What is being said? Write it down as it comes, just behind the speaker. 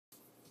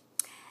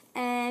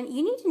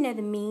You need to know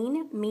the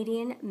mean,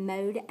 median,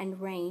 mode, and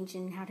range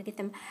and how to get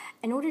them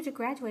in order to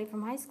graduate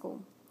from high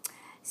school.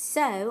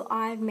 So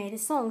I've made a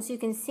song so you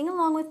can sing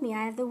along with me.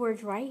 I have the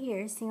words right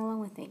here. Sing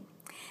along with me.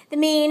 The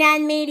mean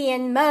and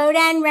median, mode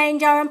and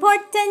range are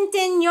important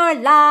in your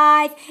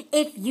life.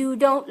 If you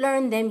don't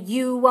learn them,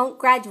 you won't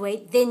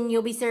graduate. Then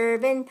you'll be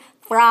serving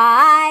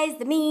fries.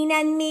 The mean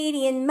and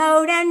median,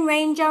 mode and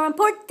range are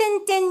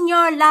important in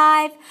your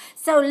life.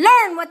 So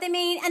learn what they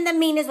mean, and the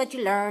mean is what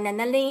you learn, and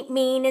the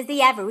mean is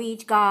the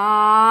average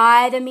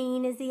guy. The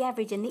mean is the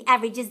average, and the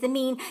average is the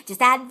mean.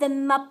 Just add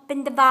them up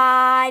and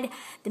divide.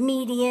 The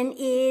median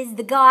is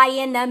the guy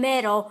in the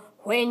middle.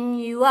 When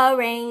you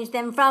arrange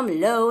them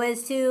from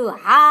lowest to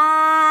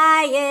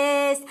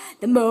highest,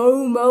 the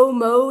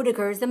most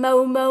occurs the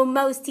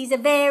most. He's a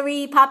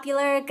very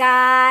popular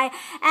guy.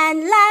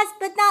 And last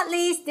but not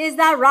least is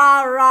the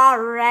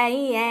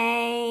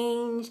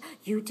range.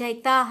 You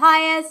take the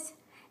highest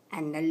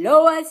and the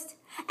lowest,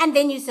 and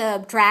then you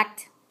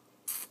subtract.